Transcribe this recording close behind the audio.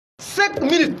chaque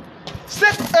minute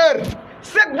chaque heure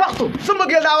chaque waxtu sa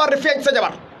mbëggeel daa war di feeñ sa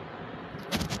jabar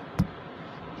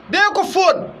dee ko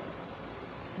fóon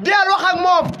deel wax ak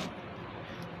moom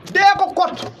dee ko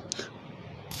kot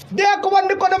dee ko wan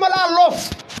ni ko dama laa loof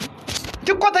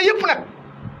ci côté yëpp nag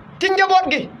ci njaboot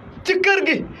gi ci kër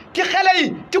gi ci xale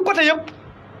yi ci côté yëpp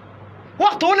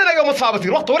waxtu wu ne nag yow Moustapha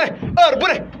Bassir waxtu wu ne heure bu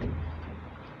ne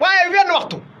waaye wenn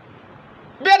waxtu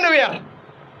benn weer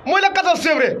muy le 14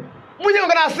 février bu ñëw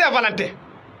nga naa Saint-Valentin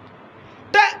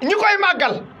te ñi koy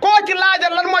màggal koo ci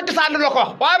laajal lan mooy cosaan la ko wax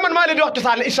waaye man maa leen di wax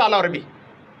cosaan la incha allah rabbi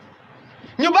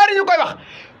ñu bari ñu koy wax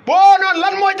boo noonu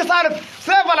lan mooy cosaan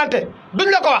Saint-Valentin duñ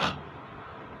la ko wax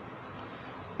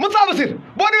Moustapha Bassir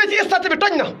boo demee ci statut bi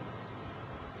toj na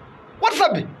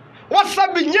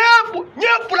whatsapp bi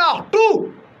ñëpp laa wax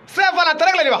tout Saint-Valentin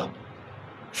rek la ñuy wax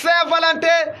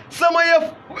Saint-Valentin sama yëf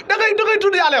da ngay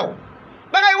tudd yàlla yow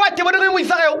da ngay wàcc ba da ngay mujj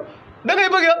sax yow da ngay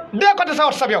bëgg a décoté sa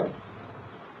whatsapp yow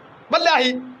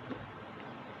wallaahi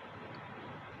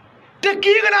te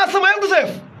kii nga naa sama yëf du sa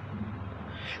yëf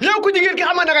yow ku jigéen ki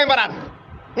xam nga da ngay mbaraan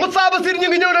Moustapha Bassir ñu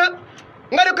ngi ñëw na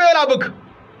nga di ko yow laa bëgg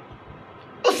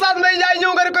Oustaze Mbaye Ndiaye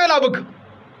ñëw nga di ko yow laa bëgg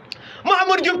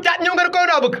Mouhamadou Diop Thiat ñëw nga di ko yow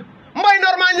laa bëgg Mbaye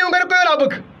Normal ñëw nga di ko yow laa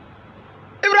bëgg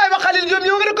Ibrahima Khalil Diop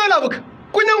ñëw nga di ko yow laa bëgg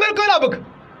ku ñëw nga di ko yow laa bëgg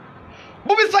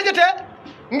bu bis fa jotee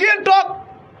ngeen toog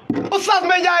Oustaze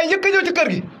Mbaye Ndiaye njëkk a ñëw ci kër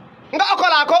gi nga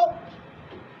akolaa ko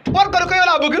war ko di ko yow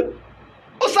laa bëgg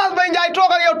Oustaze Mbaye Ndiaye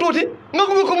toog ak yow tuuti nga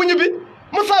gunge ko mu ñibbi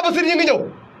Moustapha Bassir ñu ngi ñëw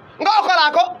nga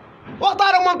akolaa ko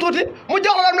waxtaan ak moom tuuti mu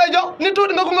jox la lam lay jox ni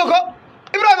tuuti nga gunge ko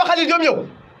Ibrahima Khalil Diop ñëw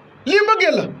lii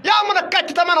mbëggeel la yaa mën a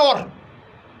kàcc te mën a wor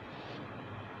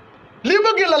lii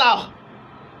mbëggeel la laa wax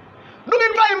du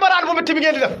ngeen bàyyi mbaraan bu métti bi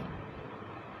ngeen di def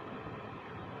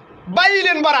bàyyi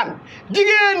leen mbaraan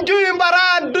jigéen juy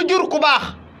mbaraan du jur ku baax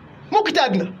mukk ci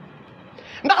àddina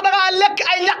ndax da ngaa lekk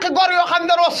ay ñàkk gor yoo xam ne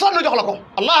daroo sonn jox la ko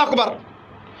allahu akbar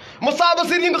Moustapha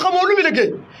Bassir yi nga xamoo lu muy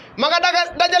liggéey ma nga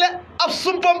dajale ab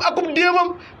sumpam akub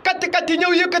déemam kacc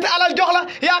ñëw yëkkati alal jox la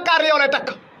yaakaar ne yow lay takk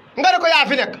nga ne ko yaa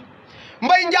fi nekk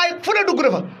Mbaye Ndiaye fu ne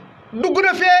dugg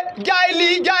na fee jaay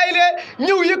lii jaay lee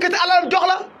ñëw yëkkati alal jox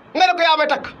la nga ne ko yaa may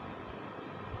takk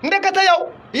ndekete yow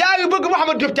yaa ngi bëgg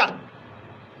Mouhamadou Diop Thiat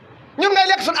ñun ngay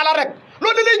lekk sun alal rek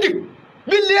loolu da lay jig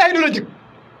billaahi du la jig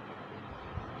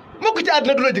mukk ci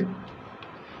àddina du la jig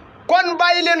kon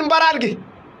bàyyi leen mbaraan gi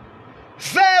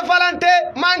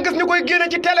Saint-Valentin maa ngi gis ñu koy génne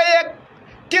ci télé yeeg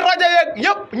ci rajo yeeg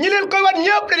yëpp ñi leen koy wan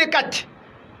ñëpp dañuy kàcc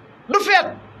du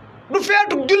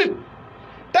feetu julit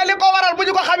te li ko waral bu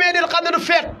ñu ko xamee dil xam ne du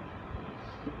feet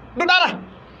du dara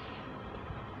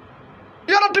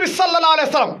yonent bi sallallahu alayhi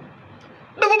wa sallam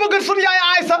dafa bëgg sunu yaay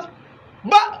Aysa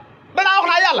ba danaa wax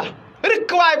naa yàlla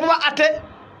rek waaye bu ma attee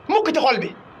mukk ci xol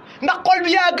bi ndax xol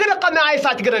bi yaa gën a xam ne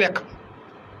Aysa ci gën a nekk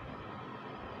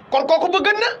kon kooku bëgg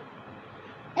na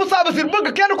Moustapha Bassir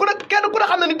bëgg kenn ku ne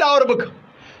xam ne nit daa war a bëgg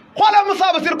xoolal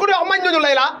Moustapha Bassir ku ne wax mañ noonu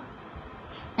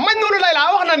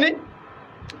Layla wax na ni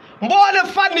mboolem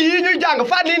fànn yii ñuy jàng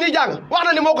wax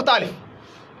na ni moo ko taalif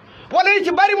wala yi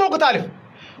ci bari moo ko taalif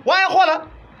waaye xoola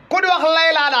ku di wax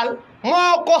Layla daal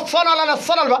moo ko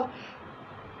sonal ba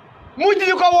mujj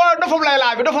ñu ko woo dofum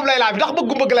Layla bi ndax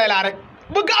bëgg Layla rek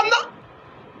bëgg am na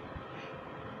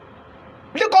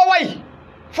di ko way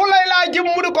fu Layla jëm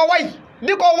mu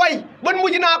di ko way ban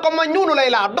mujj naa ko ma ñuunu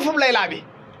Layla dofum Layla bi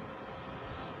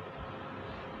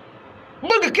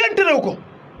bëgg kenn tërew ko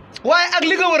waaye ak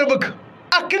li nga war a bëgg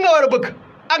ak ki nga war a bëgg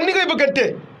ak ni ngay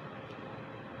bëggantee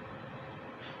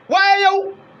waaye yow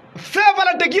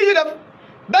Saint-Valentin gii ñu def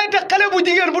day te xale bu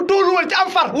jigéen bu tóolu woon ci am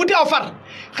far wuti aw far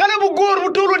xale bu góor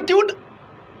bu tóolu woon ci wut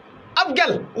ab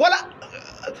gel wala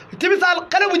ci misaal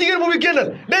xale bu jigéen bu muy génnal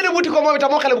day dem wuti ko moom itam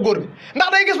moom xale bu góor bi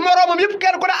ndax day gis moroomam yëpp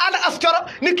kenn ku ne ànd as coro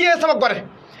ni kii sama gone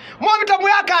moom itam mu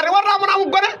yaakaar ne war naa mën a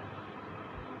am gone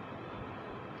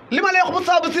li ma lay wax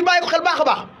Moustapha Bassir bàyyi ko xel baax a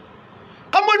baax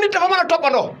xam nga nit dafa mën a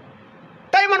toppandoo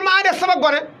tey man maa def sama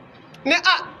gone ne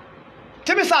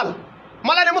ci misaal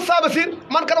ma la ne Moustapha Bassir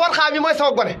man kat war xaam yi mooy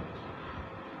sama gone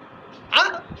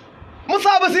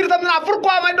Moustapha Bassir itam naa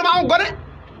pourquoi man dama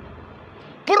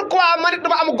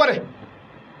am gone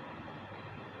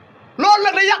loolu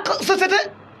nag day yàq société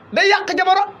day yàq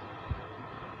jamono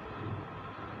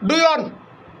du yoon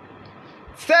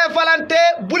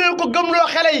Saint-Valentin bu leen ko gëmloo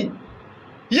xale yi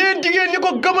yéen jigéen ñi ko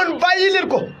gëman bàyyi leen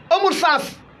ko amul sens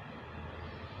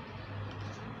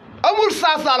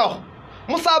alors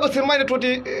Moustapha Bassir may ne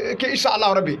tuuti kii incha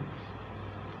allahu rabbi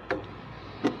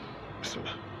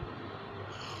bismillah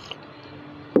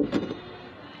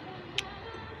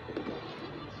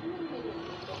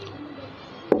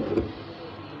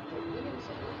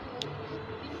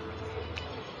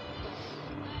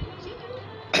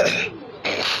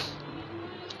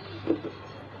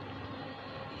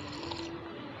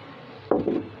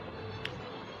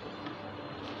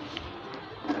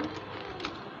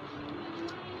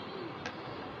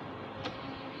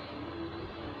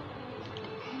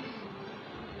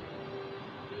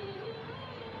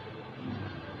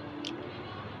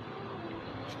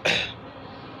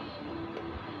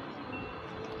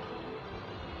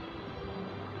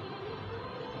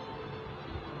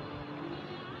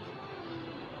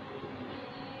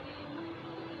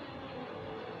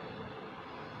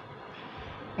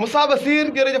Moussa Basir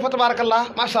jërëjëf fa tabarakallah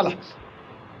macha allah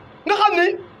nga xam ni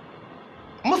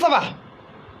Moustapha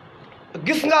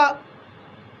gis nga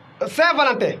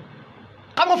Saint-Valentin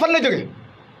xam nga fan la jóge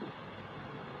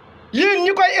yéen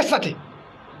ñi koy estati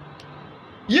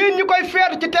yéen ñi koy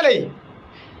feetu ci télé yi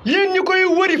yéen ñi koy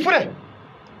wëri fu ne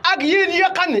ak yéen yi nga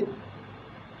xam ni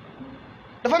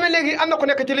dafa mel léegi am na ko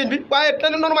nekk ci ligne bi waaye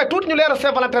noonu may tuuti ñu leeral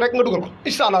Saint-Valentin rek nga dugal ko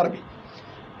incha allah rabbi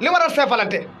li waral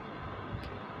Saint-Valentin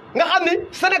nga xam ni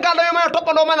Sénégal dañoo mën a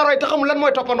toppandoo mën a roy te xamul lan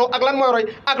mooy toppandoo ak lan mooy roy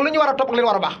ak lu ñu war a topp ak li ñu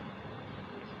war a baax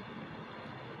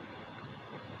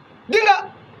di nga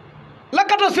le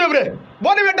 14 février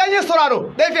boo demee Daniel Sorano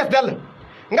day fees dell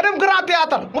nga dem Grand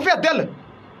Théâtre mu fees dell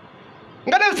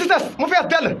nga dem Cissesse mu fees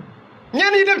dell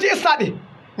ñenn ñi dem ci stade yi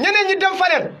ñeneen ñi dem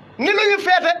faneen ni lu ñu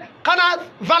feete xanaa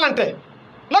Valentin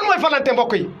lan mooy Valentin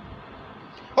mbokk yi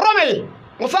Romain yi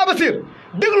Moussa Bassir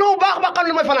déglu bu baax ba xam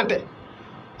lu mooy Valentin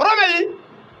Romain yi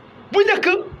bu njëkk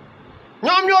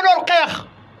ñoom ñoo doon xeex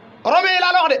Romain yi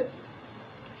laa la wax de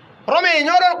Romain yi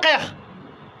ñoo doon xeex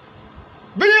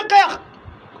bi ñuy xeex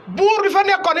buur bi fa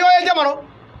nekkoon yooyu jamono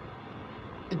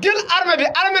jël armée bi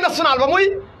armée nationale ba muy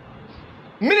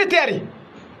militaire yi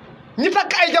ñi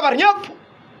takk ay jabar ñëpp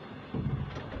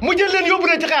mu jël leen yóbbu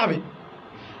leen ci xeex bi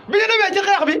bi ñu demee ci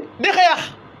xeex bi di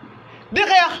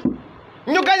xeex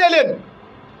ñu gañe leen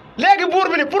léegi buur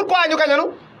bi ni pourquoi ñu gañanu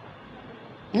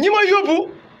ñi ma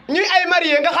yóbbu ñuy ay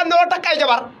marié nga xam ne loo takk ay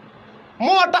jabar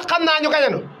moo tax xam naa ñu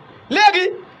gañanu léegi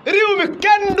réew mi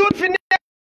kenn doot fi